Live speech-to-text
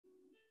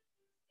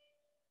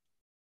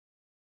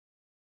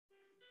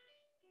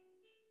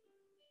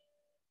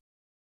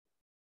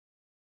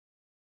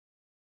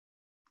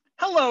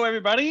Hello,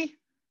 everybody.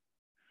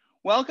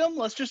 Welcome.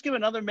 Let's just give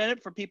another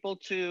minute for people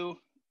to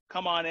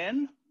come on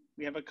in.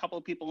 We have a couple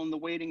of people in the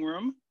waiting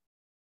room.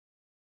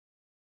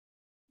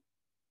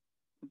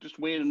 We'll just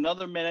wait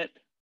another minute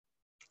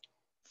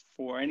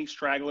for any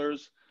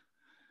stragglers.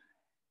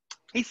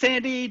 Hey,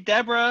 Sandy,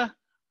 Deborah.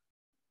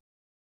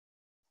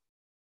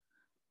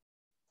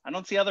 I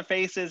don't see other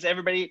faces.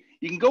 Everybody,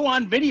 you can go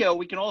on video.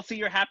 We can all see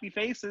your happy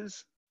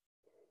faces.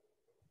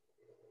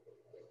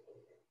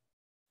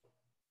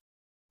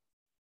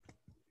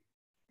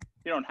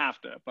 You don't have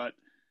to, but.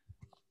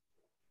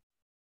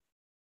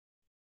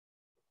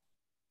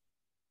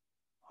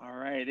 All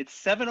right, it's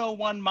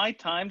 7:01 my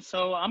time,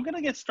 so I'm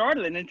gonna get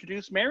started and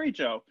introduce Mary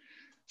Jo.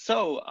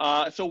 So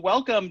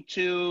welcome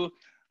to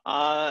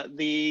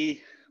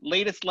the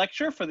latest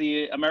lecture for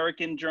the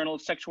American Journal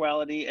of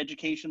Sexuality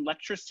Education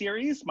lecture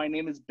series. My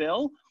name is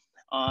Bill,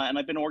 and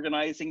I've been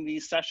organizing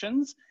these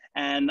sessions,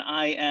 and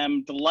I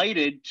am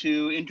delighted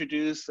to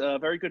introduce a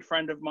very good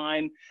friend of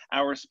mine,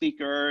 our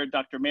speaker,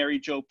 Dr. Mary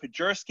Jo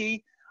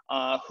Podgurski,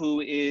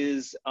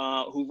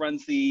 who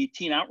runs the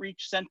Teen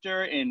Outreach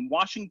Center in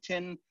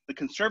Washington, the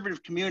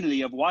conservative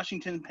community of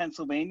Washington,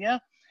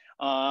 Pennsylvania,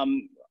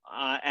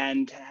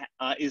 and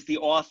is the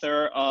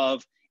author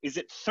of, is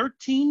it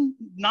 13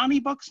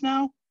 Nani books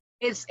now?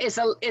 It's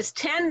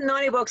 10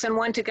 Nani books and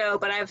one to go,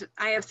 but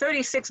I have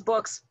 36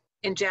 books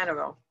in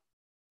general.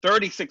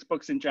 36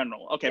 books in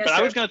general. Okay, yes, but sir.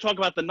 I was going to talk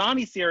about the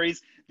Nani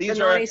series. These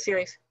the are Nani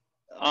series.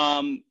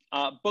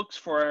 Books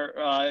for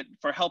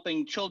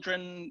helping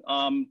children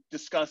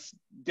discuss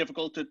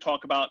difficult to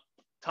talk about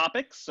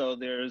topics. So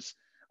there's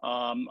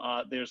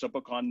a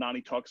book on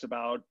Nani talks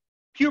about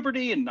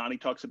puberty, and Nani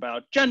talks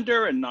about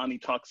gender, and Nani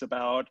talks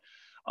about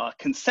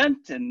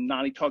consent, and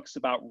Nani talks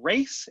about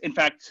race. In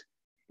fact,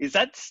 is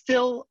that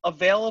still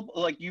available?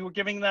 Like you were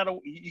giving that,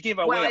 you gave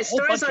away well, a it whole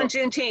bunch starts on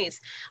Juneteenth.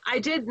 I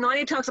did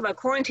Nani talks about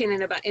quarantine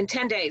in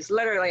 10 days,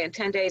 literally in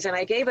 10 days, and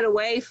I gave it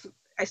away.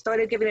 I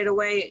started giving it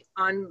away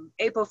on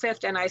April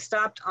 5th, and I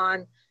stopped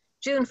on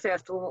June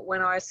 5th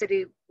when our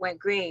city went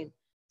green.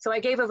 So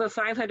I gave over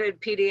 500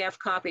 PDF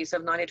copies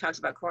of Nani Talks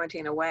About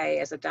Quarantine away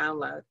as a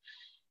download.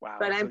 Wow.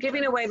 But I'm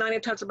giving away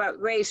Nani Talks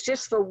About Race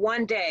just for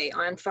one day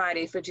on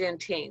Friday for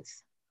Juneteenth.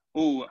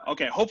 Ooh,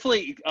 okay.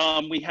 Hopefully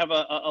we have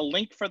a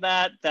link for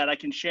that I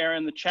can share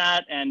in the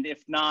chat, and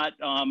if not,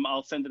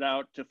 I'll send it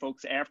out to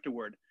folks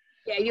afterward.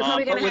 Yeah, you're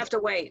probably gonna have to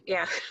wait.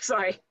 Yeah,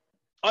 sorry.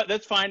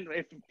 That's fine.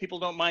 If people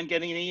don't mind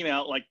getting an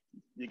email, like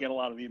you get a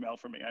lot of email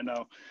from me, I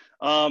know.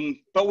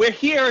 But we're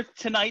here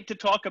tonight to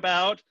talk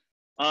about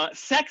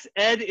Sex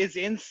Ed is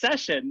in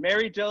Session,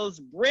 Mary Jo's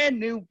brand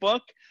new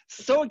book.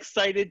 So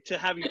excited to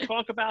have you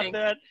talk about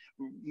that,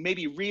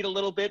 maybe read a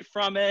little bit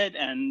from it,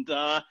 and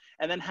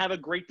then have a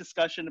great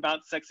discussion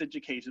about sex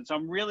education. So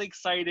I'm really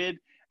excited.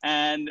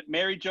 And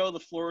Mary Jo, the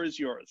floor is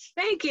yours.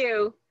 Thank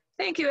you.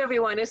 Thank you,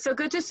 everyone. It's so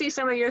good to see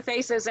some of your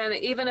faces. And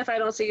even if I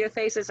don't see your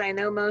faces, I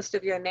know most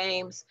of your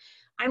names.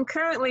 I'm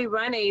currently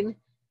running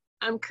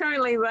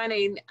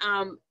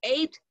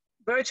 8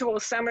 virtual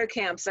summer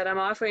camps that I'm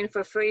offering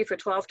for free for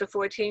 12 to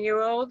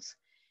 14-year-olds.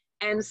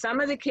 And some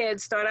of the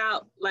kids start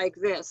out like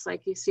this,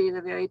 like you see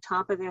the very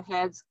top of their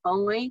heads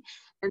only.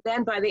 And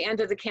then by the end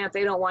of the camp,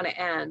 they don't want to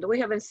end.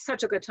 We're having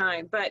such a good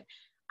time. But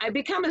I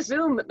become a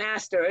Zoom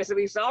master as a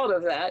result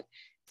of that.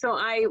 So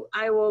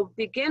I will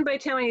begin by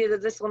telling you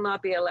that this will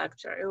not be a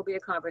lecture. It will be a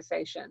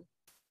conversation,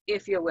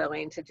 if you're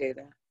willing to do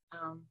that.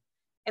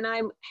 And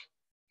I'm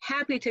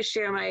happy to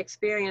share my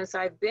experience.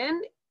 I've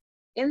been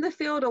in the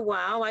field a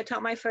while. I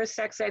taught my first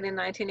sex ed in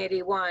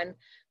 1981.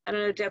 I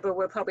don't know, Deborah,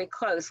 we're probably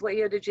close. What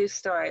year did you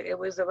start? It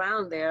was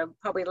around there,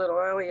 probably a little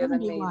earlier 71.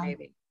 than me,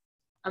 maybe.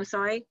 I'm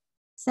sorry?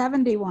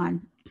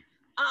 71.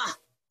 Ah,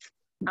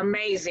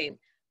 amazing.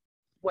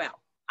 Well,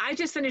 I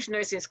just finished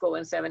nursing school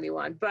in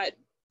 71, but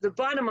the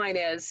bottom line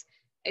is,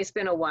 it's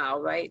been a while,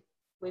 right?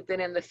 We've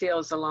been in the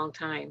fields a long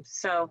time.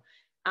 So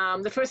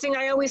the first thing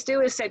I always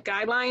do is set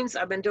guidelines.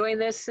 I've been doing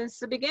this since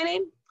the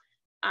beginning.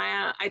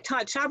 I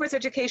taught childbirth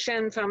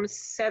education from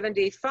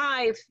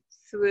 75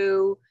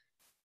 through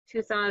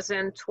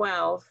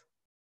 2012.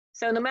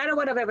 So no matter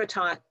what I've ever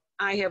taught,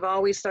 I have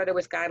always started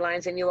with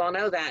guidelines, and you all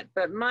know that.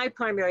 But my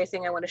primary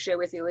thing I want to share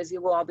with you is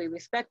you will all be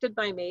respected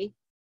by me.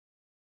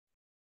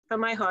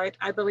 From my heart,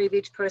 I believe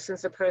each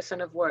person's a person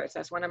of worth.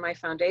 That's one of my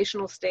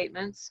foundational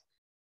statements.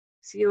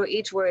 So you are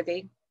each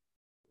worthy.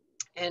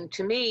 And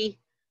to me,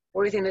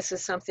 worthiness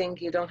is something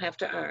you don't have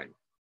to earn.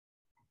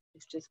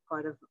 It's just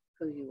part of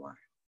who you are.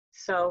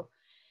 So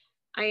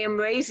I am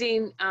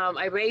raising,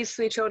 I raised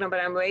 3 children,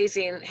 but I'm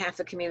raising half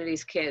the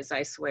community's kids,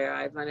 I swear.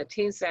 I run a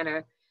teen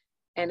center,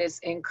 and it's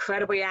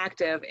incredibly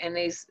active. And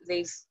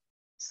these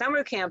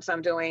summer camps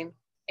I'm doing,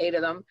 8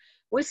 of them,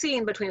 we're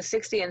seeing between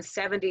 60 and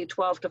 70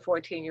 12 to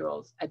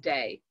 14-year-olds a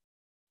day.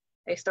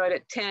 They start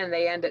at 10,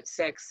 they end at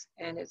 6,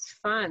 and it's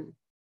fun.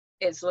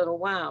 It's a little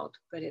wild,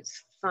 but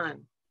it's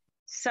fun.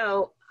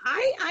 So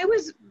I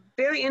was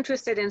very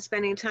interested in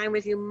spending time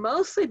with you,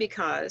 mostly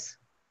because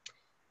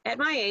at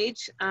my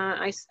age,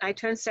 I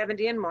turned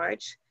 70 in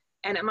March,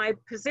 and at my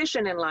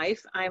position in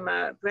life, I'm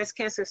a breast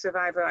cancer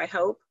survivor, I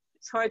hope,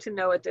 It's hard to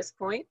know at this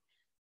point.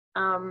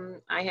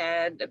 I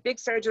had a big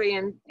surgery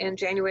in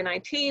January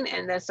 19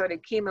 and then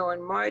started chemo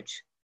in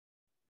March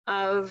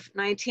of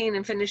 19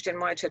 and finished in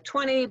March of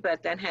 20,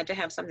 but then had to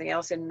have something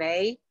else in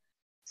May.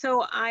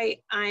 So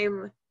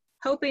I'm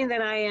hoping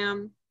that I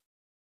am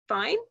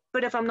fine,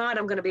 but if I'm not,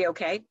 I'm gonna be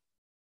okay.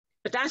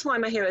 But that's why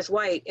my hair is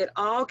white. It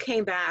all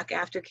came back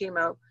after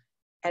chemo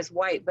as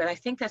white, but I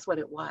think that's what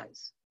it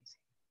was.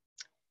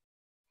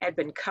 Had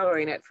been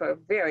coloring it for a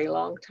very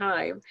long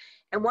time.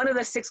 And one of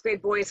the 6th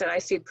grade boys that I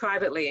see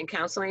privately in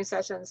counseling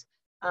sessions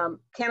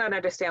cannot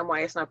understand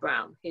why it's not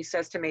brown. He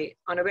says to me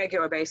on a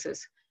regular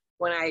basis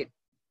when I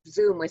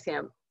Zoom with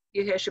him,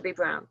 your hair should be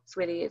brown.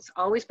 Sweetie, it's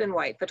always been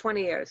white for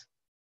 20 years.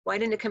 Why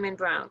didn't it come in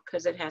brown?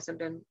 Because it hasn't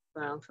been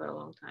brown for a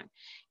long time.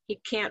 He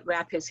can't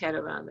wrap his head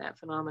around that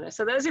phenomena.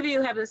 So those of you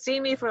who haven't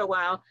seen me for a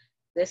while,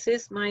 this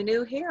is my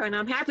new hair, and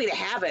I'm happy to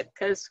have it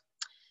because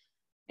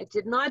it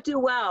did not do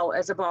well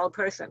as a bald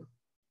person.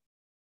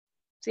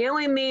 It's the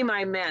only meme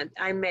I made.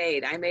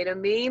 I made a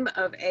meme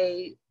of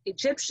a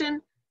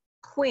Egyptian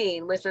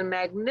queen with a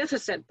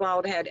magnificent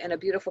bald head and a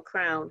beautiful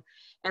crown.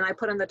 And I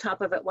put on the top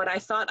of it what I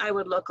thought I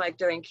would look like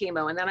during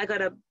chemo. And then I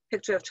got a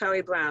picture of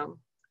Charlie Brown.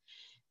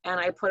 And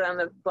I put on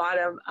the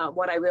bottom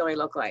what I really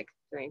look like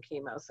during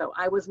chemo. So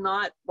I was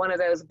not one of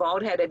those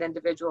bald-headed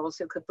individuals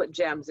who could put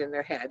gems in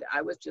their head.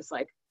 I was just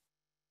like,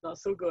 not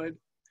so good.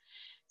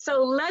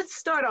 So let's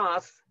start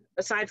off,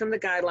 aside from the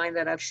guideline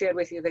that I've shared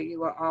with you that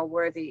you are all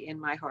worthy in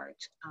my heart.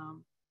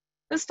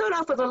 Let's start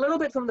off with a little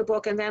bit from the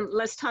book, and then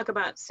let's talk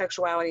about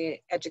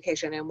sexuality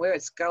education and where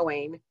it's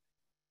going.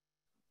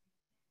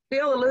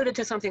 Bill alluded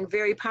to something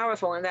very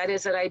powerful, and that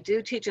is that I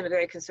do teach in a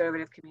very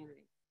conservative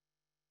community.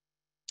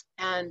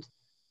 And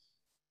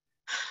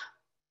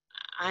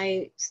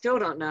I still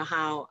don't know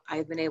how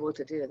I've been able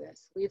to do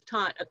this. We've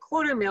taught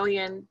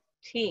 250,000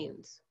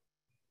 teens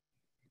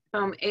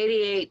from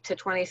 88 to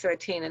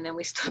 2013, and then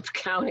we stopped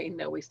counting.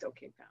 No, we still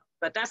keep count.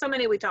 But that's how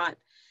many we taught,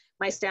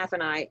 my staff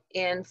and I,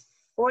 in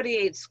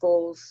 48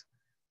 schools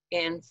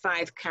in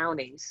 5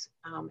 counties.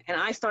 And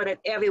I started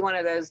every one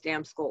of those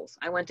damn schools.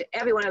 I went to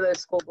every one of those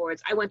school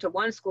boards. I went to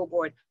one school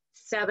board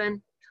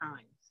 7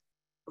 times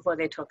before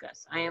they took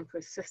us. I am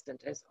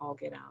persistent as all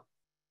get out.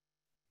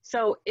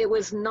 So it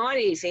was not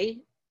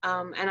easy.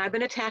 And I've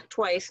been attacked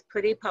twice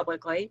pretty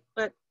publicly,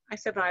 but I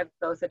survived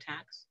both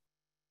attacks.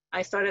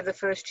 I started the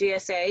first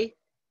GSA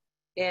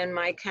in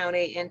my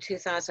county in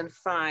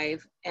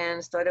 2005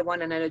 and started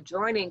one in an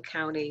adjoining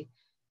county,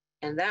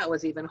 and that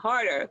was even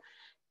harder,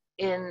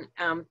 in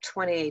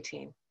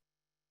 2018.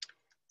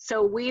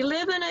 So we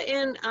live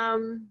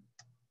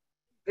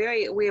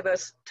we have a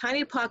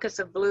tiny pockets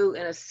of blue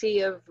and a sea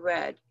of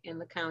red in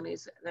the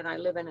counties that I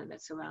live in and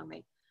that surround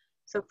me.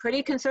 So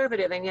pretty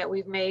conservative, and yet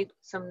we've made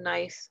some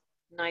nice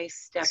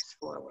steps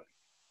forward.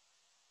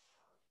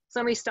 So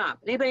let me stop.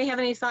 Anybody have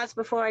any thoughts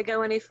before I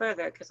go any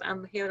further? Because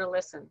I'm here to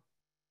listen.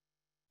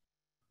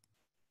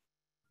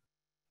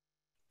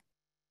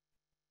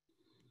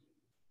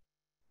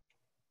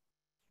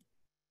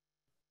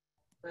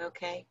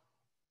 Okay.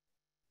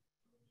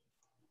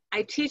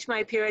 I teach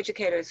my peer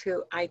educators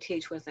who I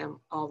teach with them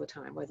all the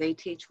time, or they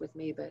teach with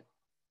me, but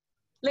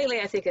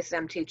lately I think it's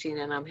them teaching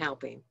and I'm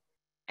helping.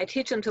 I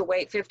teach them to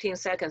wait 15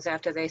 seconds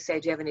after they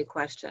say, do you have any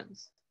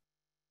questions?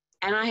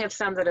 And I have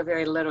some that are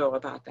very literal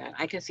about that.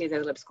 I can see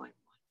their lips going.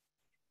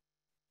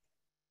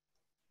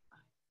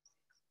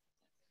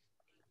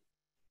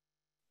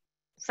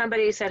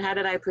 Somebody said, how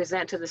did I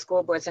present to the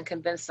school boards and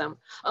convince them?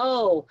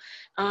 Oh,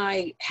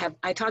 I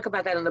talk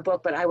about that in the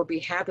book, but I would be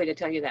happy to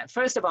tell you that.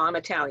 First of all, I'm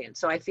Italian,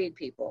 so I feed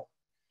people.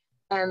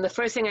 And the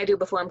first thing I do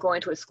before I'm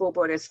going to a school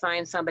board is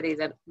find somebody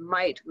that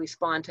might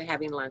respond to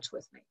having lunch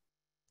with me.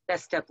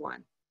 That's step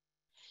one.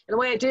 And the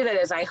way I do that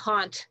is I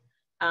haunt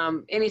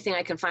anything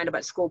I can find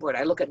about school board.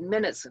 I look at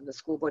minutes of the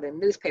school board in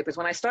newspapers.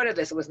 When I started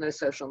this, it was no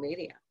social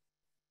media.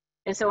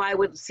 And so I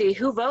would see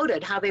who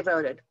voted, how they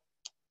voted.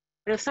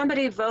 And if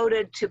somebody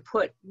voted to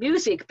put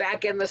music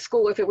back in the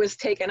school, if it was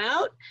taken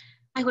out,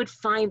 I would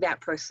find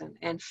that person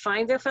and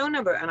find their phone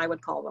number, and I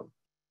would call them.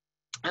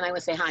 And I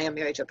would say, hi, I'm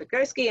Jo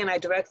Podgurski, and I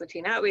direct the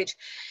teen outreach,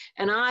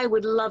 and I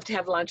would love to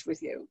have lunch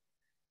with you.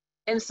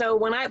 And so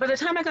by the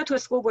time I got to a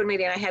school board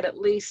meeting, I had at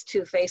least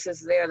 2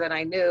 faces there that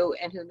I knew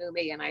and who knew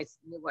me and I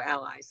knew were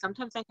allies.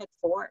 Sometimes I had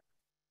 4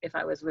 if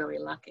I was really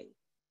lucky.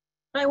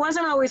 But I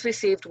wasn't always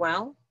received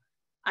well.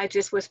 I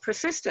just was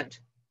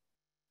persistent.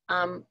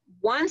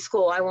 One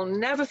school I will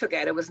never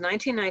forget, it was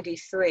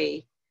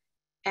 1993,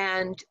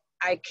 and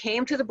I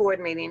came to the board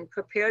meeting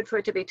prepared for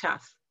it to be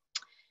tough.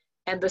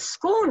 And the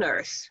school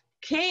nurse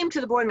came to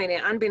the board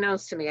meeting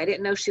unbeknownst to me. I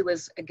didn't know she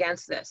was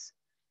against this.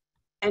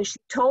 And she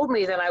told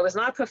me that I was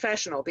not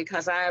professional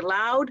because I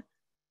allowed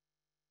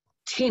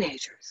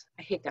teenagers,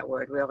 I hate that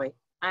word really,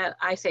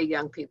 I say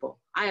young people,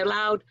 I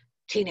allowed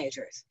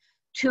teenagers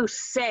to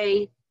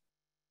say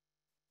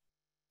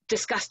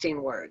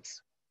disgusting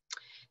words.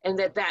 And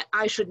that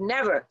I should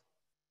never,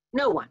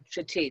 no one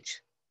should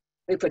teach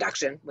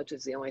reproduction, which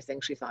is the only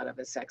thing she thought of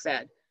as sex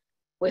ed,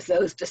 with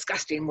those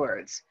disgusting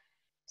words.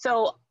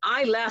 So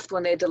I left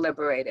when they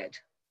deliberated.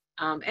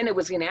 And it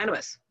was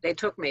unanimous. They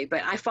took me,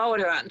 but I followed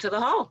her out into the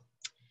hall.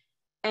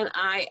 And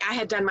I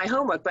had done my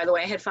homework, by the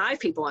way. I had 5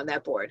 people on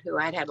that board who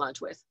I had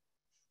lunch with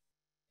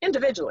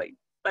individually,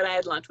 but I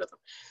had lunch with them.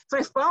 So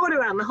I followed her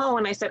around the hall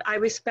and I said, I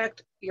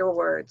respect your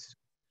words,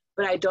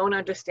 but I don't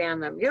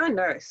understand them. You're a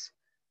nurse.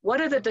 What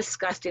are the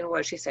disgusting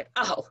words? She said,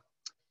 oh,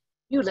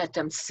 you let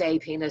them say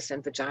penis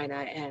and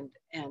vagina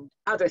and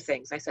other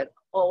things. I said,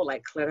 oh,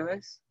 like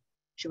clitoris?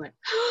 She went,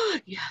 oh,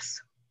 yes.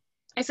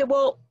 I said,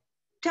 well,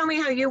 tell me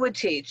how you would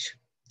teach.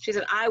 She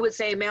said, I would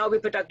say male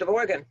reproductive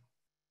organ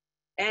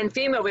and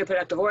female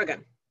reproductive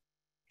organ.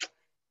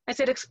 I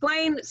said,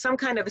 explain some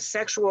kind of a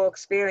sexual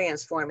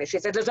experience for me. She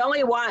said, there's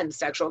only one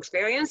sexual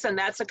experience, and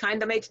that's the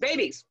kind that makes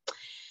babies.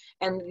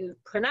 And you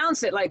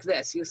pronounce it like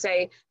this. You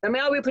say, the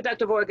male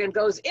reproductive organ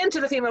goes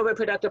into the female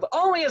reproductive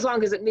only as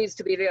long as it needs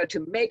to be there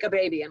to make a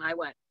baby. And I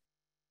went,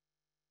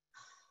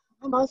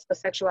 I'm also a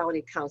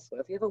sexuality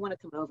counselor. If you ever want to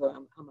come over,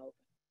 I'm open.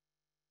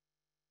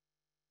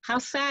 How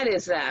sad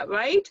is that,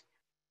 right?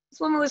 This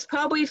woman was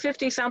probably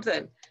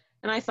 50-something.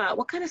 And I thought,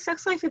 what kind of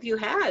sex life have you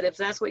had if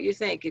that's what you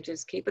think? You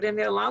just keep it in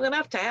there long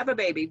enough to have a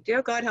baby.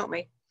 Dear God, help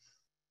me.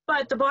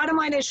 But the bottom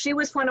line is she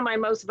was one of my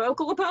most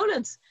vocal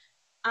opponents.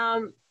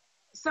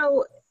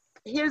 So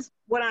here's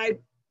what I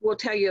will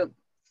tell you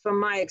from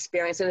my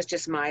experience, and it's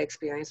just my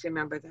experience,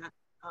 remember that.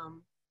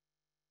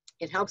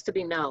 It helps to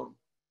be known.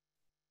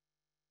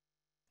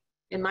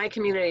 In my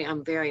community,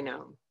 I'm very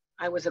known.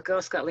 I was a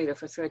Girl Scout leader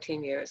for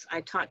 13 years.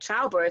 I taught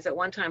childbirth at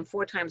one time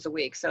 4 times a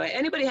week. So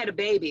anybody had a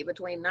baby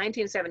between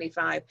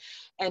 1975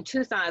 and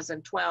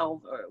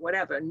 2012 or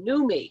whatever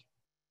knew me.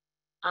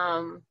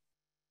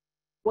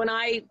 When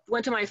I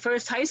went to my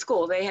first high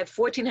school, they had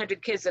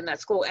 1,400 kids in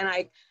that school, and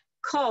I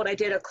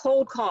did a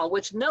cold call,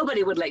 which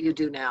nobody would let you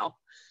do now.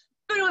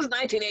 It was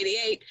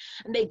 1988,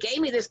 and they gave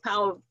me this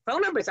pile of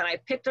phone numbers, and I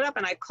picked it up,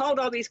 and I called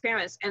all these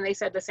parents, and they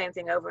said the same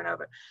thing over and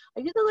over.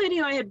 Are you the lady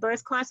who I had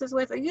birth classes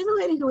with? Are you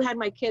the lady who had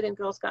my kid in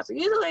Girl Scouts? Are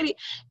you the lady?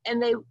 And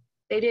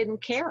they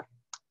didn't care.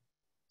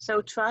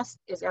 So trust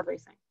is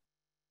everything.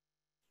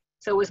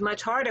 So it was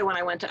much harder when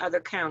I went to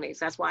other counties.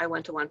 That's why I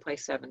went to one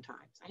place 7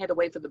 times. I had to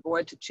wait for the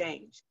board to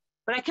change.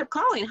 But I kept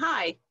calling,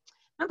 hi,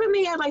 remember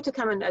me? I'd like to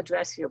come and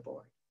address your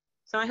board.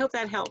 So I hope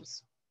that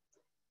helps.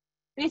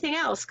 Anything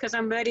else? Because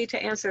I'm ready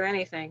to answer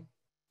anything.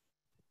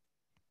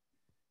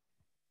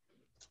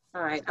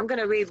 All right, I'm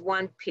going to read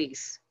one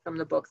piece from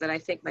the book that I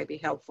think might be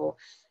helpful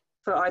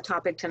for our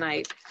topic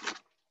tonight.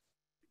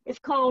 It's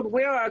called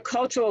Where Our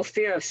Cultural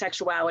Fear of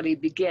Sexuality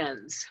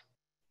Begins.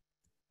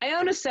 I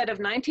own a set of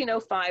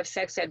 1905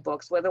 sex ed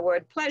books where the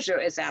word pleasure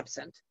is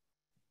absent,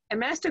 and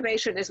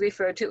masturbation is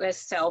referred to as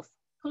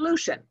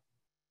self-pollution.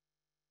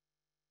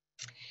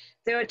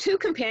 There are 2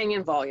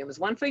 companion volumes,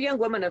 one for young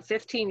women of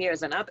 15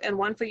 years and up, and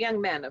one for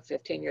young men of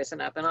 15 years and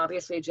up. And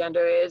obviously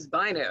gender is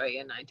binary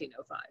in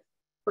 1905.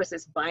 Of course,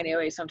 it's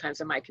binary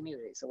sometimes in my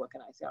community, so what can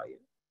I tell you?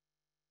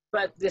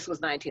 But this was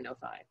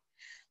 1905.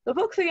 The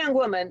book for young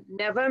women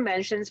never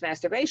mentions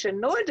masturbation,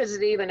 nor does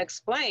it even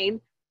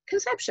explain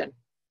conception.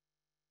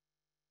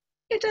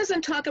 It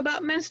doesn't talk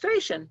about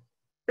menstruation,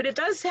 but it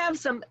does have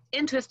some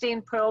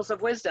interesting pearls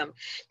of wisdom.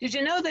 Did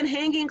you know that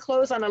hanging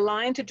clothes on a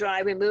line to dry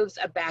removes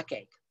a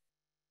backache?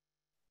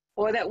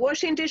 Or that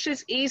washing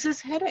dishes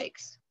eases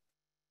headaches?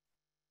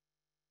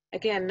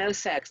 Again, no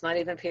sex, not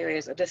even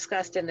periods, are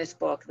discussed in this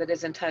book that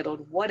is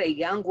entitled, What a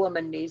Young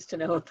Woman Needs to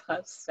Know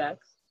About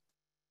Sex.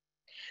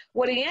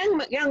 What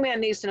a young man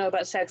needs to know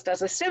about sex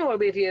does a similar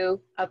review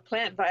of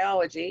plant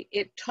biology.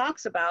 It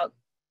talks about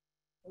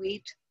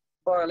wheat,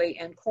 barley,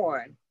 and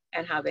corn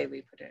and how they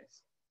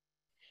reproduce.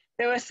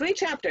 There are 3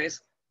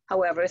 chapters,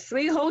 however,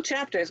 3 whole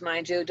chapters,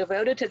 mind you,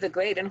 devoted to the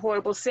great and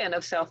horrible sin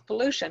of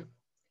self-pollution.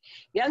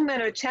 Young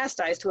men are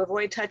chastised to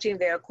avoid touching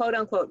their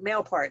quote-unquote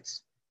male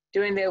parts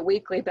during their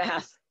weekly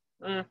bath.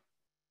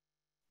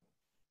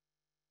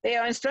 They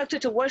are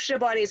instructed to wash their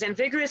bodies and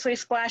vigorously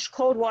splash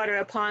cold water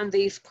upon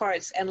these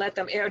parts and let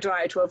them air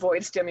dry to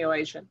avoid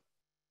stimulation.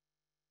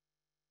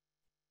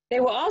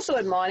 They were also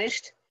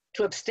admonished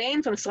to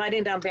abstain from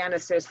sliding down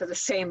banisters for the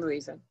same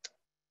reason.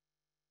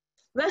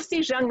 Lest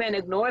these young men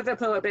ignore the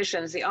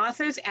prohibitions, the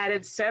authors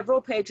added several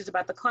pages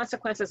about the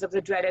consequences of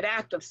the dreaded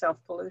act of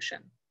self-pollution.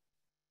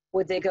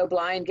 Would they go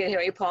blind, get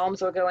hairy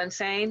palms, or go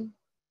insane?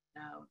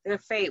 No, their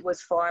fate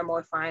was far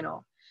more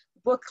final.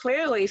 The book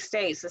clearly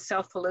states that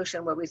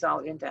self-pollution will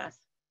result in death.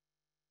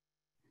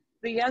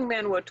 The young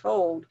men were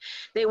told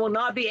they will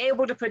not be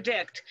able to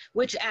predict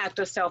which act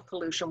of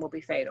self-pollution will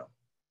be fatal.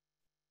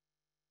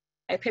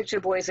 I picture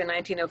boys in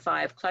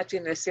 1905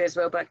 clutching their Sears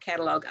Roebuck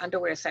catalog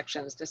underwear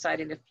sections,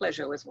 deciding if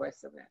pleasure was worth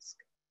the risk.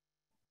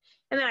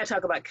 And then I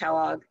talk about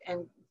Kellogg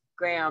and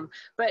Graham,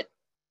 but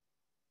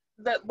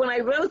when I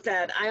wrote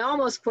that, I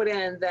almost put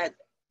in that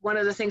one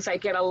of the things I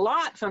get a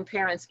lot from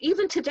parents,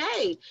 even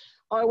today,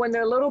 are when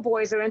their little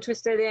boys are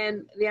interested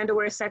in the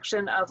underwear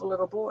section of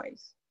little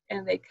boys.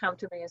 And they come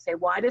to me and say,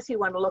 why does he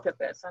want to look at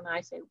this? And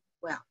I say,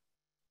 well,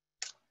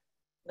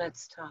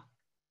 let's talk.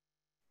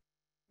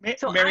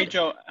 Mary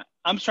Jo,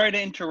 I'm sorry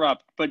to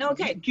interrupt, but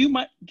Okay. do you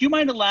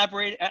mind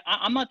elaborate?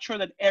 I'm not sure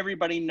that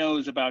everybody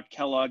knows about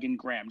Kellogg and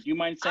Graham. Do you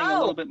mind saying a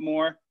little Oh, bit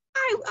more?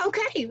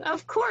 okay,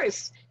 of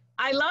course.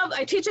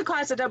 I teach a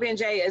class at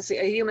W&J as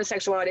a human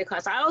sexuality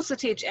class. I also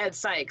teach ed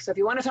psych. So if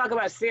you want to talk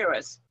about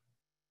theorists,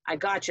 I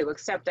got you,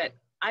 except that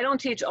I don't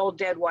teach old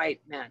dead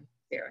white men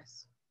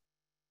theorists.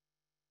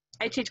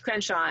 I teach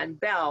Crenshaw and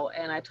Bell,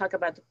 and I talk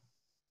about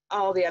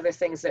all the other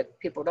things that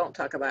people don't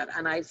talk about.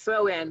 And I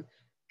throw in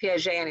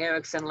Piaget and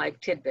Erikson like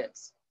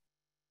tidbits.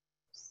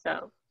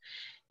 So,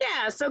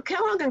 yeah, so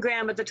Kellogg and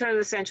Graham at the turn of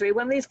the century,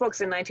 when these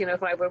books in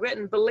 1905 were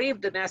written,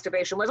 believed that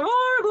masturbation was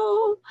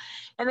horrible,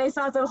 and they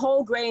thought that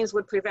whole grains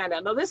would prevent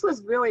it. Now, this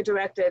was really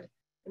directed,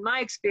 in my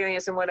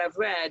experience and what I've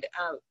read,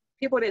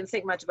 people didn't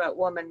think much about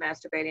women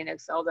masturbating,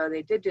 although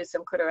they did do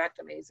some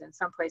clitorectomies in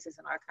some places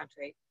in our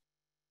country.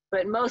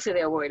 But mostly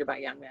they were worried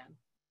about young men.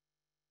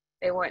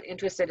 They weren't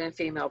interested in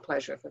female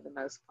pleasure for the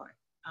most part.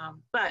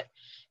 But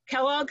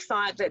Kellogg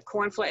thought that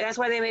cornflakes, that's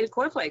why they made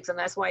cornflakes, and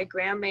that's why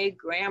Graham made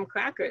graham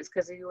crackers,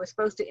 because you were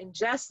supposed to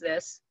ingest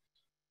this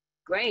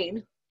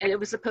grain, and it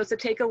was supposed to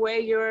take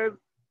away your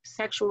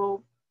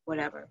sexual,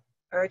 whatever,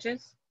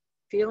 urges,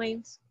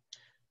 feelings,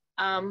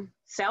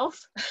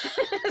 self.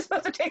 It's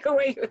supposed to take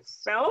away your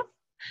self.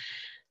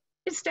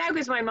 It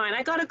staggers my mind.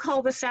 I got a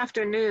call this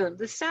afternoon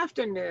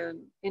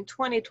in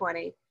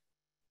 2020,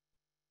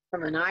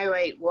 from an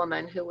irate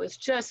woman who was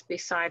just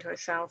beside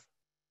herself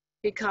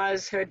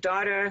because her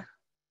daughter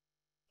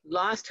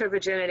lost her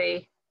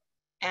virginity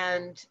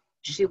and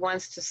she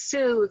wants to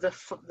sue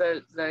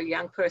the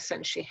young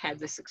person she had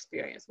this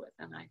experience with.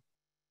 And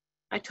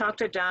I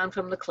talked her down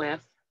from the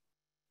cliff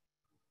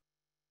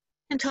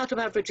and talked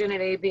about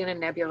virginity being a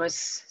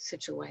nebulous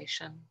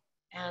situation,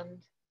 and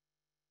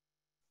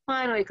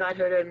finally got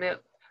her to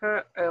admit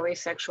her early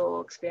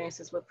sexual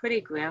experiences were pretty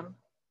grim.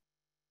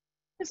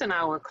 It was an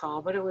hour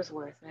call, but it was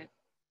worth it.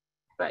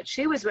 But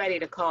she was ready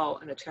to call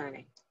an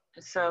attorney.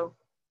 And so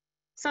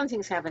some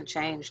things haven't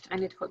changed. I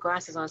need to put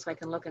glasses on so I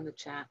can look in the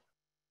chat.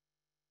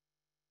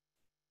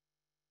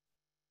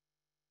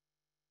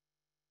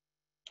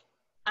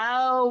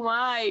 Oh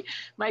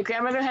my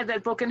grandmother had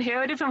that book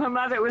inherited from her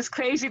mother. It was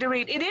crazy to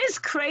read. It is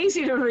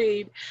crazy to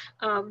read.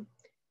 My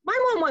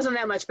mom wasn't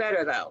that much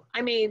better though.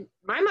 I mean,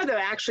 my mother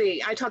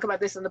actually, I talk about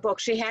this in the book,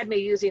 she had me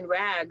using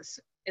rags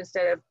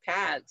instead of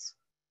pads.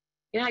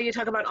 You know how you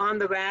talk about on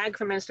the rag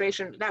for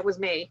menstruation? That was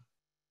me.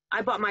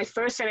 I bought my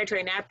first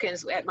sanitary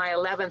napkins at my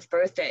 11th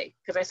birthday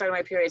because I started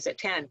my periods at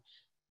 10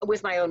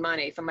 with my own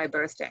money from my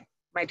birthday.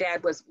 My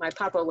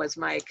papa was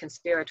my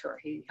conspirator.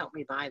 He helped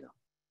me buy them.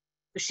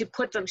 She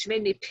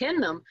made me pin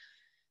them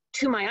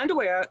to my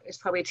underwear. It's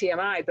probably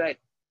TMI, but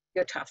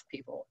you're tough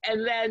people.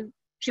 And then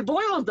she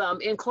boiled them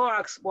in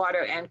Clorox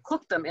water and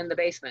cooked them in the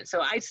basement.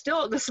 So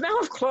the smell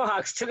of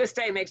Clorox to this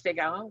day makes me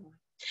go, oh,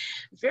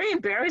 very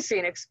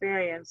embarrassing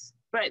experience.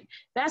 But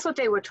that's what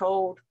they were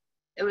told.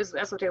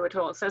 That's what they were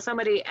told. So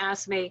somebody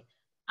asked me,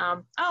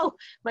 oh,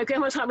 my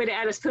grandma taught me to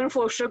add a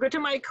spoonful of sugar to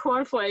my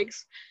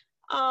cornflakes.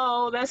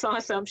 Oh, that's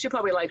awesome. She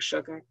probably likes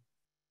sugar.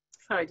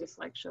 Probably just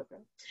likes sugar.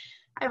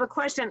 I have a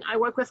question. I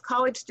work with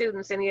college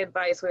students. Any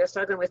advice? We are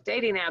struggling with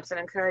dating apps and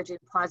encouraging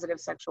positive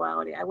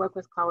sexuality. I work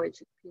with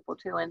college people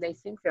too, and they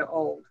think they're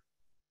old.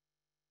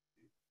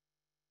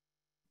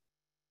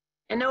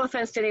 And no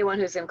offense to anyone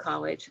who's in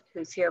college,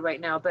 who's here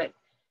right now, but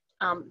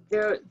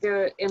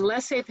they're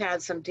unless they've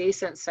had some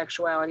decent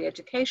sexuality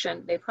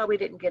education, they probably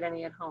didn't get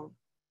any at home.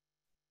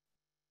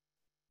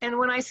 And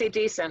when I say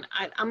decent,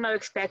 I'm not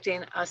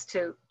expecting us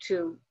to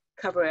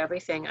cover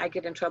everything. I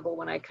get in trouble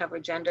when I cover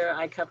gender.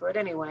 I cover it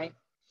anyway.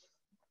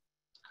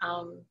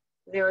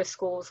 There are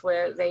schools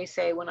where they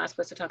say we're not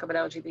supposed to talk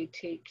about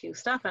LGBTQ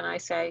stuff, and I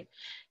say,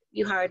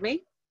 you hired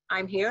me,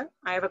 I'm here,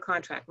 I have a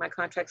contract. My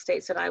contract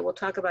states that I will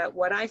talk about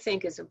what I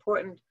think is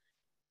important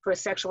for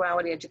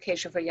sexuality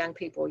education for young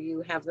people.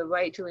 You have the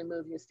right to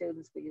remove your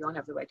students, but you don't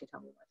have the right to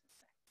tell me what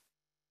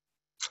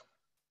to say.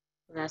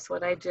 And that's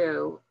what I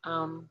do.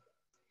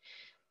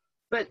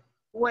 But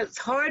what's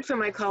hard for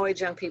my college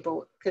young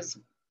people, because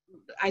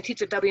I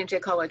teach at W&J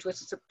College,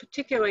 which is a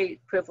particularly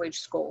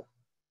privileged school.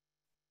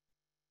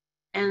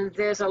 And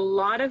there's a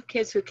lot of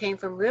kids who came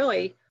from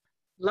really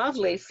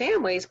lovely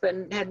families, but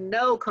had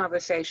no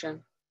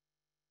conversation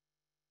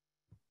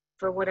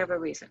for whatever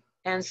reason.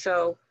 And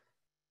so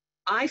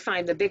I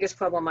find the biggest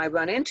problem I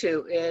run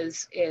into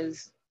is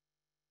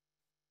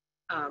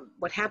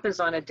what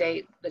happens on a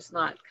date that's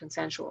not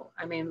consensual.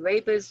 I mean,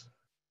 rape is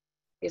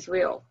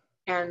real.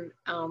 And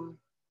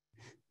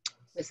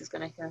this is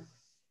gonna hear.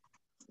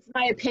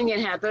 My opinion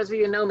hat, those of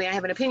you who know me, I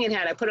have an opinion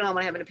hat. I put it on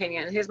when I have an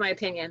opinion. And here's my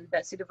opinion.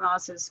 Betsy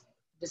DeVos is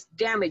just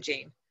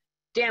damaging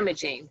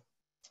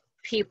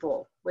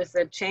people with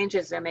the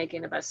changes they're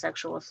making about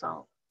sexual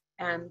assault.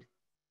 And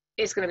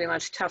it's going to be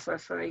much tougher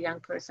for a young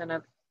person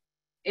of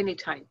any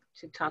type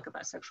to talk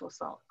about sexual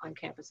assault on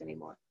campus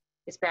anymore.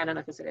 It's bad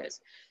enough as it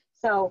is.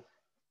 So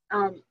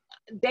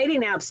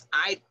dating apps,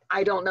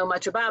 I don't know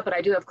much about, but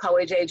I do have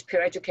college age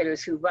peer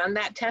educators who run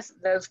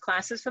those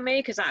classes for me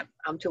because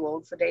I'm too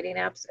old for dating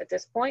apps at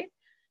this point.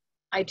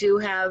 I do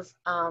have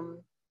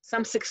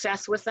some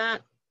success with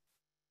that.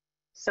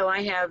 So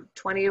I have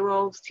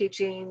 20-year-olds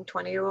teaching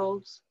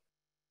 20-year-olds.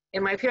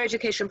 In my peer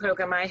education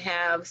program, I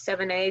have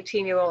 7 and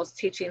 18-year-olds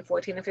teaching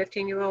 14 and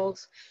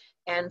 15-year-olds,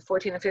 and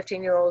 14 and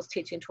 15-year-olds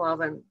teaching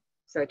 12 and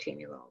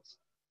 13-year-olds.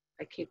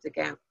 I keep the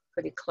gap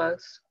pretty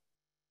close.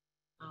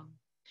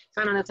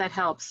 So I don't know if that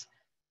helps.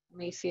 Let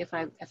me see if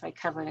I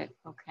covered it.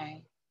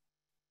 Okay.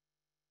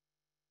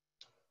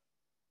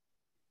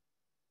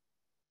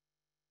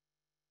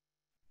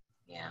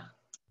 Yeah.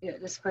 Yeah,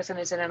 this person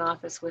is in an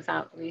office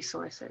without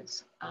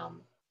resources.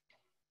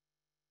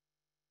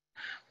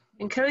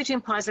 Encouraging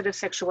positive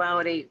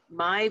sexuality,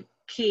 my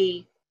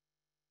key,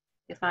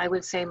 if I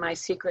would say my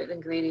secret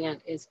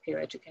ingredient, is peer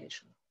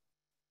education.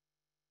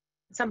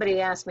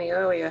 Somebody asked me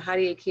earlier, how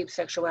do you keep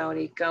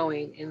sexuality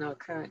going in our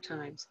current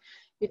times?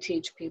 You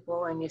teach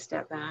people and you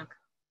step back.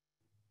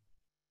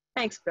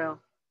 Thanks, Bill.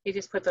 You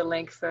just put the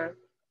link for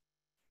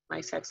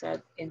my sex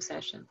ed in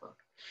session book.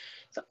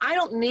 So I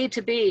don't need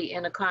to be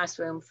in a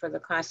classroom for the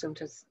classroom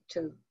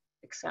to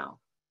excel.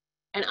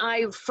 And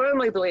I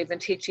firmly believe in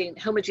teaching,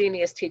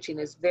 homogeneous teaching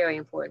is very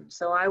important.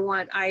 So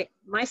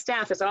my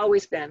staff has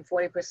always been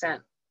 40%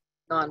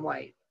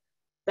 non-white.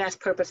 That's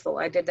purposeful.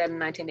 I did that in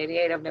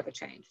 1988, I've never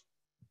changed.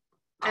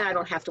 And I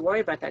don't have to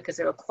worry about that because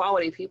there are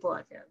quality people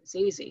out there, it's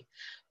easy.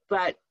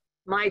 But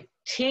my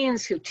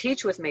teens who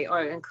teach with me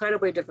are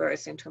incredibly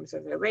diverse in terms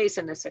of their race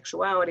and their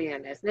sexuality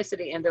and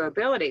ethnicity and their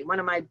ability. One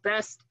of my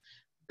best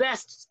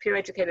peer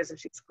educators, and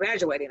she's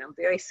graduating, I'm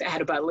very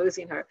sad about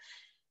losing her.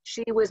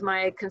 She was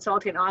my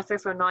consulting author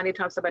for Nani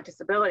Talks About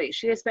Disability.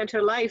 She has spent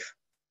her life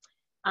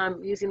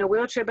using a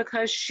wheelchair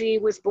because she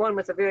was born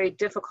with a very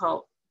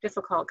difficult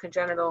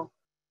congenital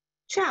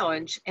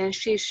challenge. And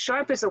she's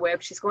sharp as a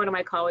whip. She's going to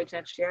my college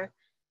next year.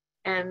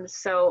 And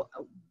so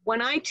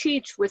when I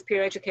teach with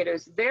peer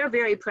educators, their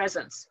very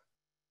presence,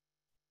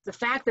 the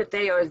fact that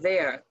they are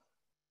there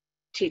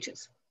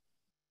teaches.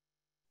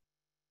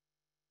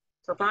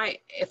 So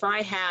if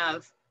I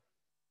have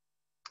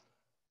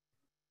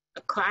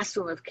a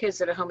classroom of kids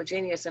that are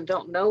homogeneous and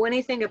don't know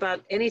anything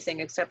about anything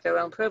except their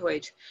own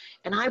privilege,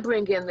 and I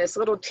bring in this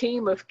little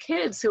team of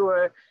kids who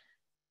are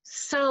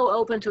so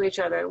open to each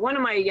other. One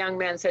of my young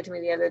men said to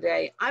me the other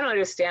day, I don't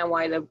understand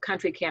why the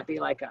country can't be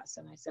like us.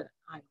 And I said,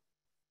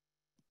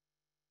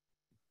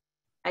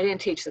 I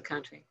didn't teach the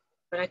country,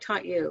 but I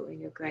taught you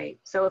and you're great.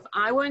 So if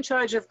I were in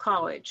charge of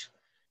college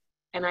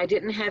and I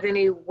didn't have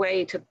any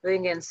way to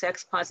bring in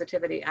sex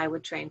positivity, I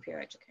would train peer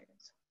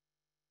educators.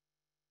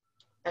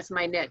 That's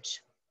my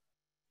niche.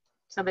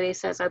 Somebody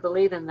says, I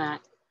believe in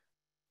that.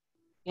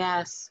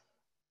 Yes.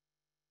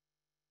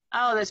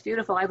 Oh, that's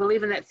beautiful. I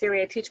believe in that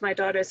theory. I teach my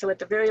daughters, so at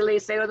the very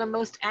least, they are the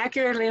most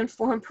accurately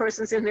informed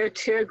persons in their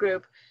teen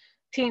group.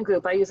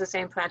 I use the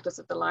same practice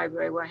at the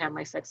library where I have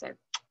my sex ed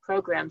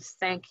programs.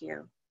 Thank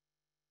you.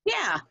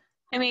 Yeah,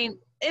 I mean,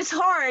 it's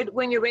hard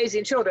when you're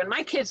raising children.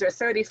 My kids are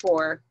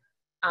 34,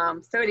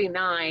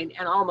 39,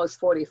 and almost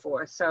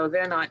 44, so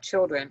they're not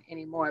children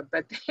anymore,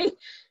 but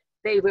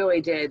they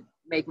really did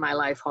make my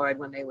life hard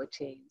when they were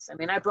teens. I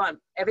mean,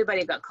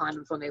 everybody got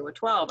condoms when they were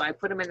 12. I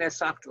put them in their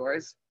sock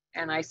drawers,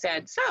 and I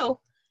said, so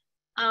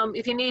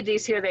if you need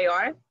these, here they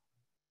are.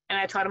 And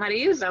I taught them how to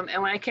use them.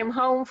 And when I came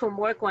home from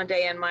work one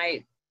day, and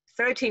my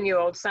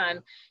 13-year-old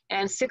son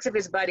and 6 of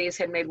his buddies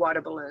had made water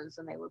balloons,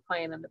 and they were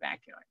playing in the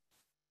backyard,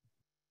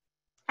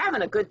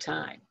 having a good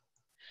time.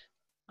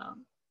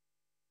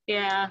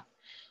 Yeah.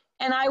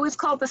 And I was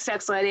called the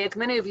sex lady.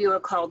 Many of you are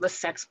called the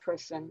sex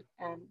person.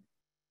 And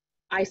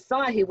I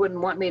thought he wouldn't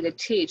want me to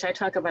teach. I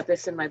talk about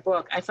this in my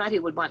book. I thought he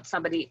would want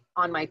somebody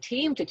on my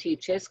team to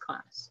teach his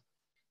class.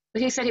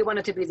 But he said he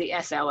wanted to be the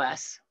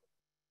SLS,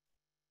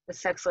 the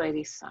sex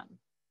lady's son.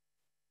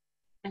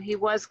 And he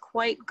was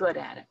quite good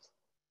at it.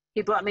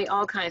 He brought me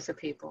all kinds of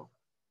people.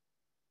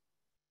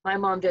 My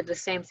mom did the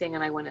same thing,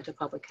 and I went into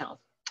public health.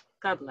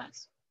 God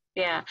bless.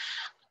 Yeah.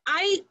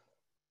 I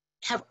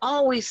have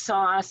always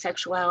saw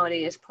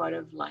sexuality as part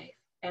of life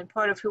and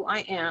part of who I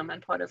am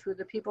and part of who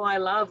the people I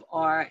love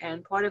are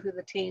and part of who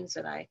the teens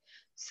that I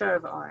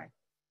serve are.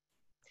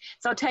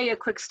 So I'll tell you a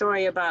quick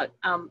story about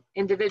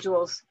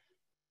individuals.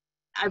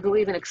 I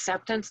believe in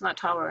acceptance, not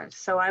tolerance.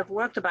 So I've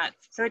worked about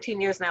 13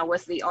 years now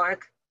with the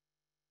ARC,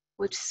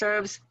 which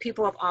serves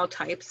people of all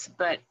types.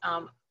 But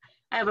I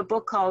have a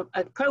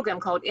program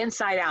called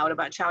Inside Out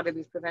about child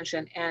abuse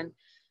prevention. And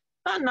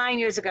about 9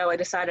 years ago, I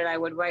decided I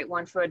would write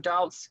one for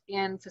adults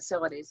in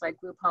facilities like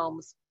group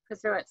homes because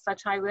they're at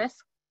such high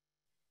risk.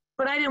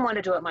 But I didn't want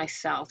to do it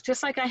myself.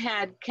 Just like I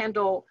had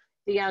Kendall,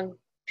 the young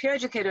peer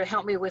educator,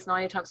 help me with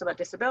Nani Talks About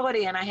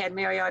Disability, and I had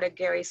Marietta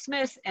Gary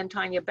Smith and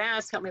Tanya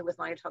Bass help me with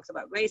Nani Talks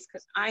About Race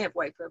because I have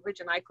white privilege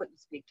and I couldn't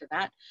speak to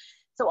that.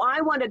 So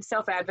I wanted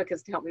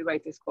self-advocates to help me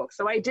write this book.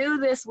 So I do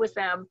this with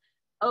them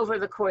over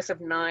the course of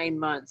 9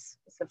 months.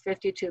 It's a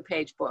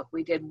 52-page book.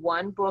 We did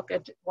one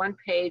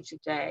page a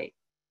day.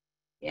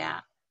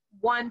 Yeah,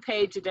 1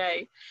 page a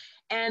day.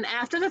 And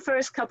after the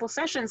first couple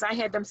sessions, I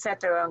had them set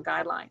their own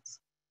guidelines.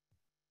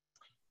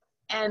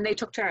 And they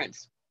took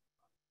turns.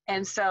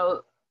 And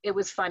so it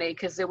was funny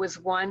because there was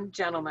one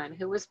gentleman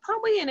who was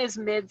probably in his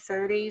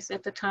mid-30s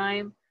at the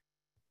time,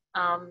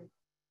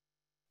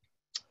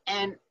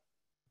 And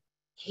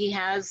he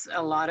has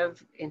a lot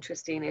of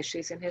interesting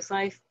issues in his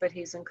life, but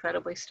he's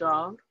incredibly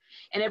strong.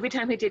 And every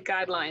time he did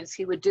guidelines,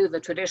 he would do the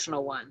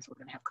traditional ones. We're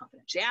going to have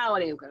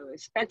confidentiality. We're going to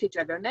respect each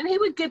other. And then he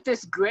would get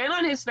this grin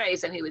on his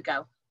face and he would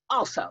go,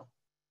 also,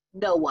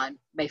 no one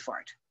may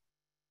fart.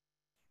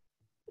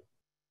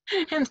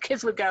 And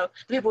kids would go,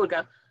 people would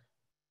go,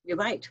 you're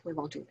right, we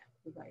won't do that.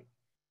 You're right.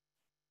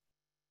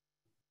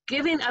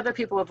 Giving other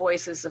people a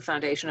voice is the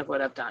foundation of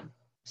what I've done.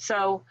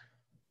 So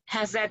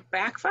has that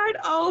backfired?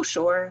 Oh,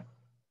 sure.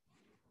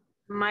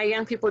 My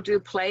young people do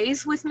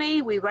plays with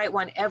me. We write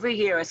one every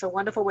year. It's a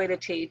wonderful way to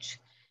teach.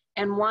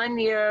 And one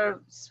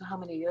year, how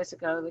many years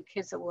ago, the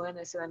kids that were in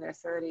this are in their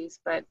 30s,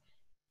 but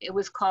it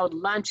was called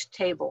Lunch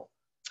Table.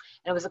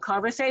 And it was a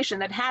conversation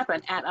that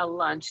happened at a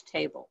lunch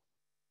table.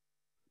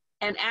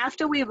 And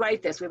after we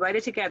write this, we write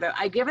it together,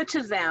 I give it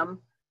to them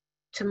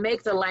to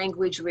make the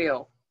language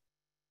real.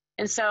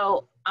 And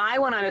so I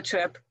went on a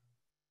trip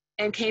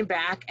and came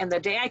back, and the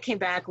day I came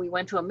back, we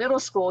went to a middle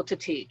school to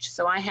teach.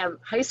 So I have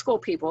high school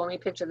people, let me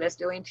picture this,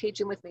 doing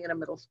teaching with me in a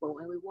middle school,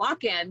 and we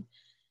walk in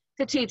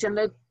to teach, and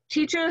the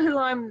teacher who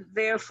I'm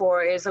there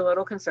for is a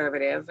little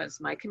conservative, as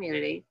my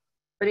community,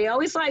 but he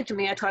always liked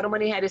me. I taught him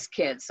when he had his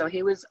kids, so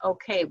he was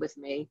okay with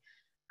me,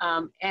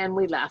 and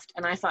we left,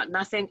 and I thought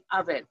nothing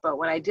of it, but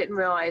what I didn't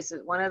realize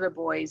is one of the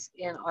boys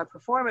in our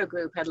performer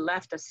group had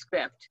left a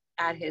script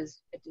at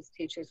his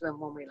teacher's room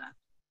when we left.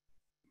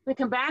 We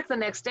come back the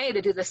next day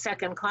to do the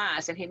second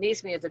class, and he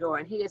meets me at the door,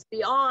 and he is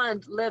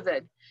beyond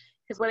livid,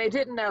 because what I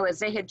didn't know is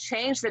they had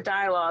changed the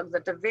dialogue,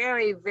 that the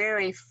very,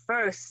 very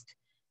first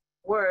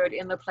word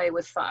in the play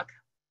was fuck.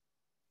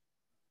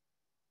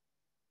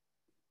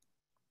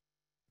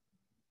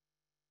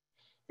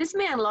 This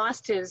man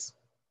lost his,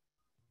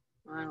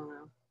 I don't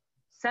know,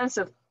 sense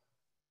of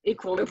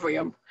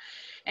equilibrium,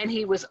 and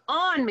he was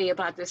on me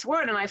about this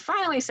word, and I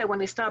finally said, when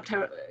he stopped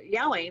her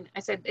yelling, I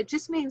said, it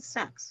just means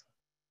sex.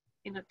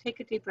 You know, take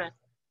a deep breath.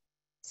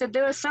 Said,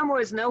 there are some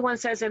words no one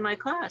says in my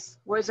class,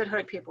 words that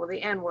hurt people, the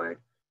N word,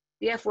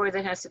 the F word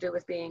that has to do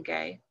with being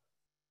gay,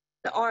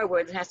 the R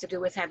word that has to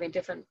do with having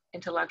different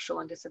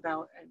intellectual and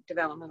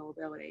developmental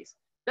abilities.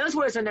 Those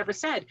words are never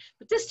said,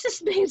 but this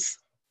just means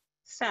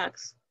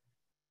sex.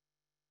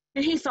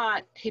 And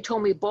he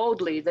told me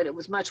boldly that it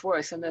was much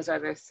worse than those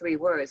other three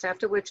words,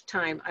 after which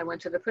time I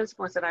went to the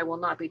principal and said, I will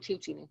not be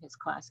teaching in his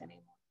class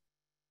anymore.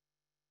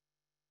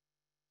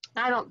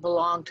 I don't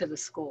belong to the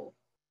school,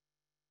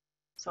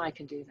 so I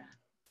can do that.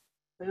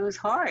 But it was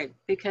hard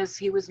because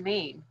he was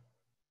mean.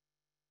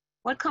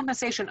 What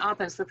compensation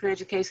options for peer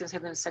educations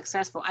have been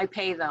successful? I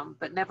pay them,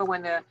 but never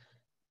when they're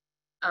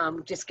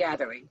just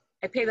gathering.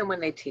 I pay them when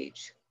they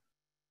teach.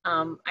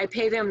 I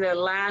pay them their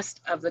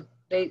last of the,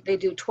 they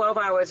do 12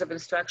 hours of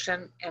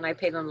instruction, and I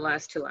pay them the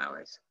last 2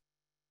 hours,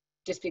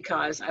 just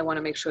because I want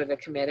to make sure they're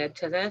committed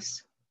to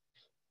this.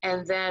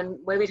 And then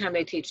every time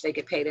they teach, they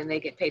get paid, and they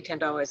get paid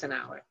 $10 an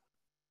hour.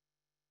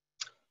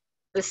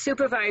 The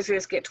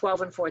supervisors get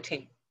 12 and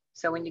 14.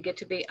 So when you get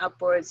to be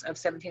upwards of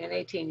 17 and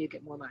 18, you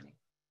get more money.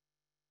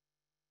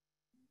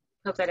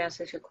 Hope that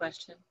answers your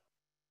question.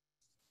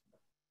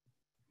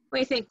 What do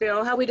you think,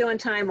 Bill? How are we doing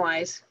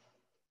time-wise?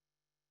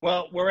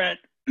 Well, we're at,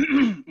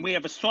 we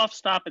have a soft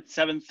stop at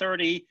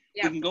 7:30.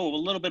 Yeah. We can go a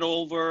little bit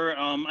over.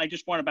 I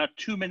just want about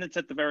 2 minutes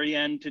at the very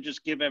end to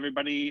just give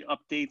everybody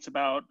updates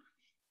about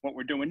what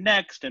we're doing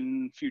next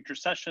and future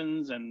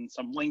sessions and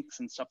some links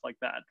and stuff like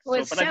that. Well,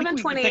 it's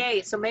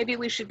 7:28, so maybe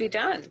we should be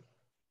done.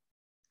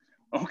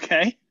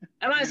 Okay.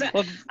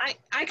 Well,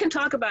 I can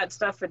talk about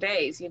stuff for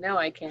days. You know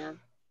I can.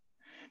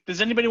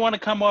 Does anybody want to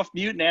come off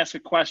mute and ask a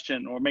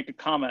question or make a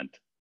comment?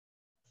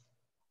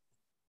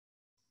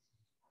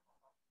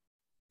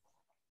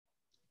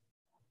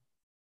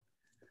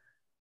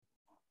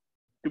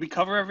 Did we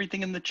cover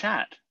everything in the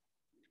chat?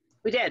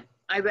 We did.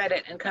 I read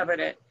it and covered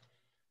it.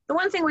 The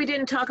one thing we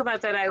didn't talk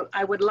about that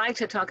I would like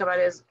to talk about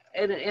is,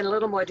 in a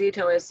little more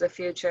detail, is the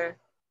future.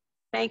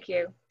 Thank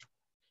you.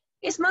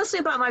 It's mostly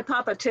about my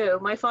papa too.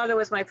 My father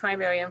was my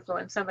primary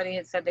influence. Somebody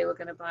had said they were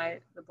going to buy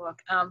the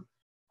book.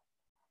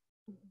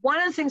 One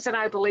of the things that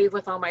I believe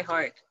with all my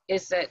heart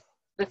is that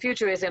the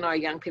future is in our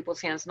young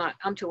people's hands.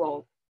 I'm too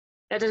old.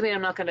 That doesn't mean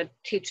I'm not going to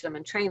teach them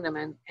and train them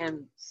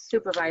and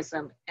supervise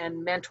them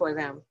and mentor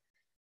them.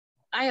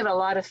 I have a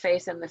lot of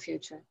faith in the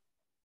future.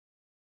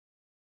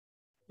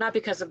 Not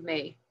because of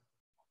me.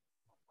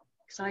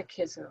 Because our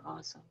kids are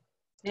awesome.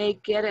 They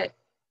get it.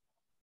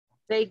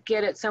 They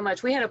get it so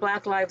much. We had a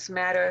Black Lives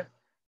Matter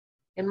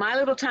in my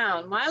little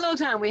town.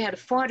 We had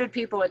 400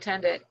 people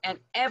attend it, and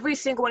every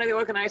single one of the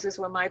organizers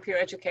were my peer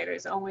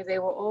educators, only they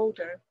were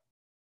older.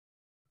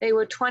 They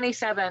were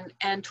 27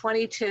 and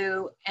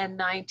 22 and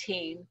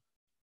 19.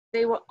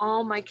 They were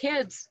all my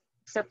kids,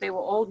 except they were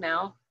old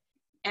now.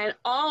 And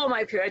all of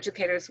my peer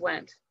educators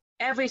went,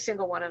 every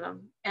single one of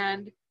them.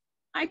 And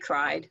I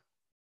cried.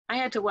 I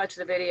had to watch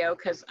the video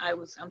because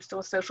I'm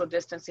still social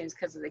distancing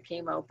because of the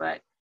chemo,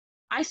 but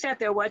I sat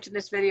there watching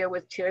this video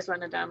with tears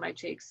running down my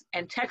cheeks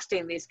and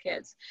texting these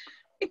kids.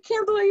 I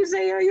can't believe,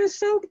 Zaire, you're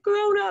so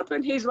grown up.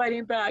 And he's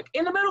writing back,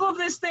 in the middle of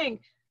this thing,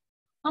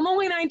 I'm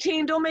only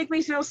 19. Don't make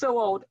me feel so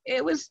old.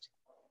 It was,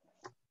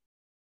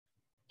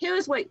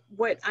 here's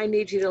what I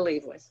need you to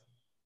leave with.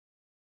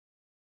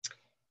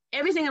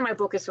 Everything in my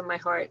book is from my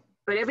heart,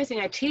 but everything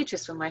I teach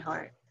is from my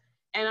heart.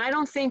 And I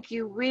don't think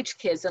you reach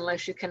kids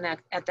unless you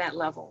connect at that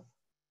level.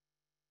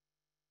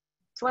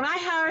 So when I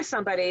hire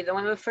somebody,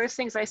 one of the first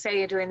things I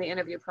say during the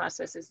interview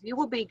process is you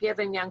will be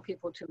given young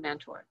people to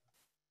mentor,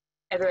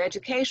 either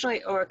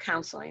educationally or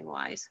counseling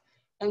wise,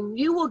 and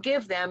you will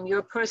give them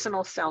your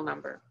personal cell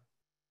number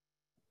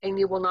and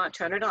you will not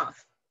turn it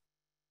off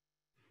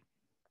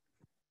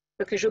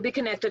because you'll be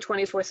connected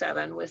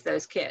 24/7 with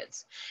those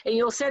kids and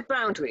you'll set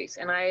boundaries.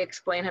 And I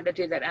explain how to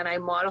do that and I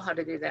model how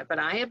to do that. But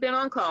I have been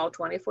on call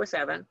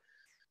 24/7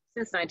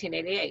 since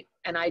 1988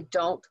 and I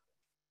don't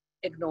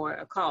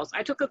ignore calls.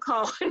 I took a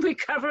call in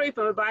recovery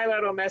from a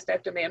bilateral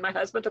mastectomy and my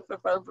husband took the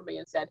phone from me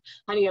and said,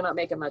 honey, you're not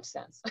making much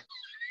sense.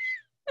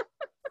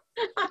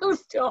 I was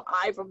still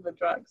high from the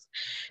drugs.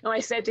 And I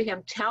said to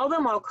him, tell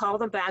them I'll call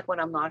them back when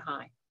I'm not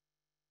high.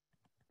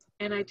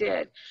 And I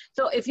did.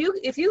 So if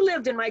you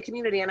lived in my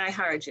community and I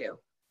hired you,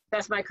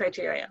 that's my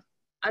criteria.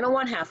 I don't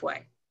want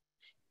halfway.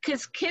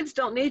 Because kids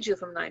don't need you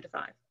from 9 to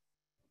 5.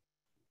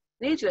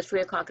 They need you at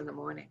 3 o'clock in the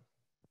morning.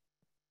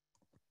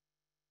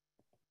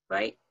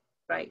 Right?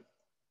 Right.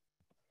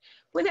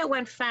 Well, that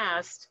went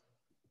fast.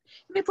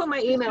 Let me put my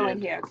email in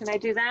here. Can I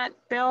do that,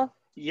 Bill?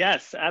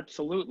 Yes,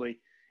 absolutely.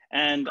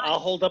 And I'll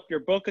hold up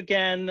your book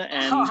again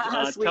and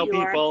tell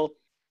people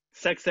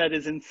Sex Ed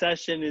is in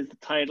Session is the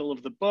title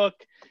of the book.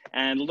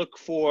 And look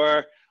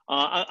for,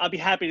 I'll be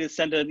happy to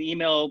send an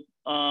email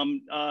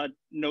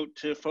note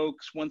to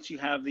folks once you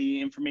have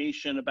the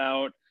information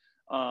about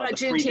the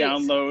free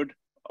download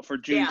for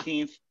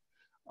Juneteenth.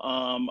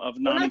 Of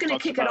We're not going to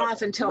kick it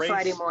off until race.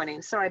 Friday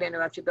morning. Sorry to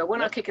interrupt you, Bill. We're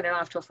not kicking it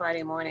off till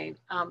Friday morning.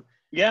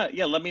 Yeah,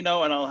 let me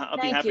know and I'll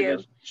be happy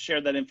to share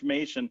that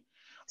information.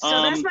 So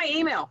that's my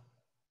email.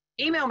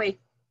 Email me.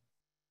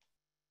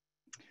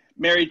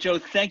 Mary Jo,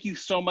 thank you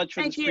so much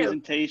for this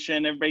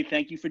presentation. Everybody,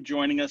 thank you for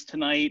joining us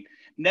tonight.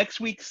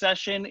 Next week's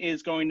session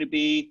is going to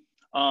be,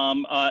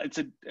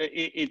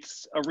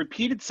 it's a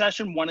repeated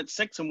session, one at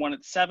 6 and one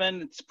at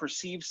 7. It's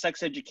perceived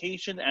sex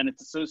education and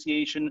its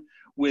association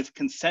with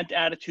consent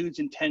attitudes,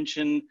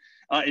 intentions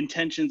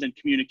and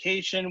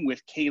communication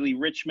with Kaylee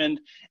Richmond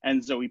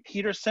and Zoe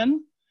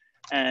Peterson.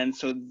 And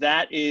so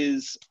that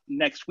is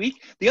next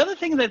week. The other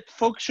thing that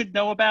folks should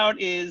know about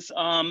is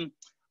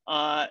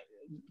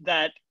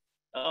that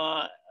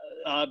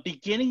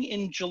beginning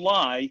in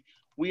July,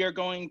 we are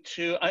going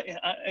to,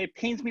 it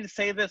pains me to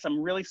say this,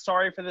 I'm really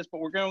sorry for this, but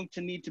we're going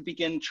to need to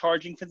begin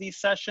charging for these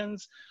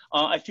sessions.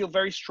 I feel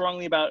very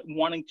strongly about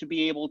wanting to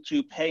be able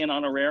to pay an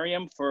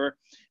honorarium for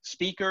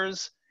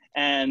speakers.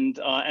 And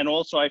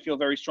also I feel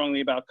very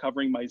strongly about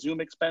covering my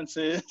Zoom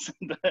expenses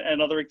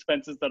and other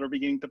expenses that are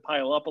beginning to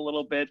pile up a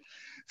little bit.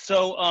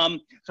 So, so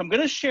I'm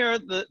gonna share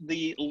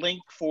the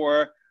link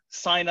for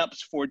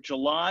signups for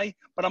July,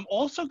 but I'm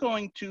also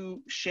going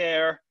to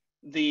share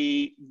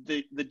the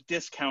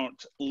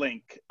discount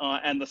link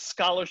and the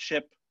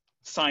scholarship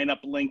sign up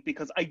link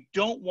because I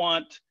don't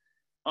want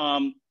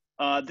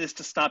this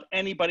to stop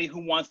anybody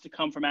who wants to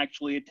come from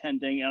actually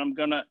attending. And I'm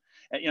gonna,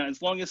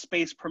 as long as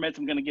space permits,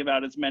 I'm gonna give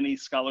out as many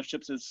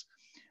scholarships as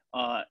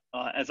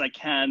I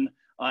can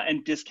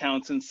and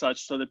discounts and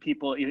such so that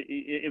people,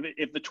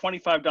 if the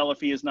 $25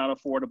 fee is not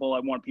affordable, I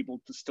want people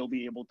to still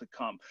be able to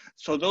come.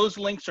 So those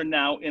links are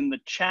now in the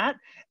chat.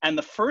 And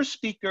the first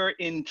speaker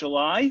in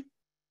July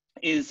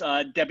is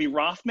Debbie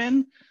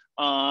Rothman,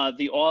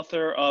 the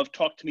author of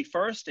Talk to Me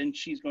First, and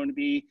she's going to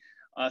be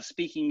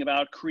speaking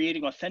about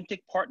creating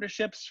authentic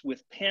partnerships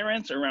with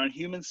parents around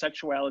human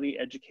sexuality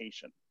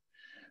education.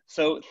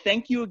 So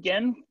thank you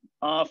again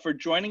for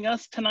joining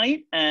us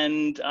tonight.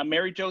 And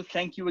Mary Jo,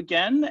 thank you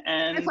again.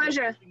 And my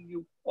pleasure. Wishing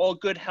you all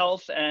good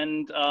health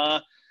and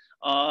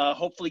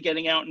hopefully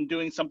getting out and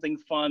doing something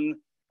fun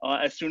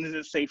as soon as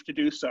it's safe to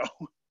do so.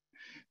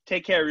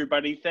 Take care,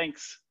 everybody.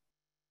 Thanks.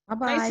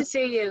 Bye-bye. Nice to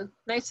see you.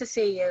 Nice to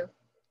see you.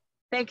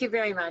 Thank you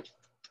very much.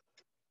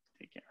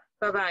 Take care.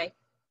 Bye-bye.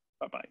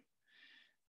 Bye-bye.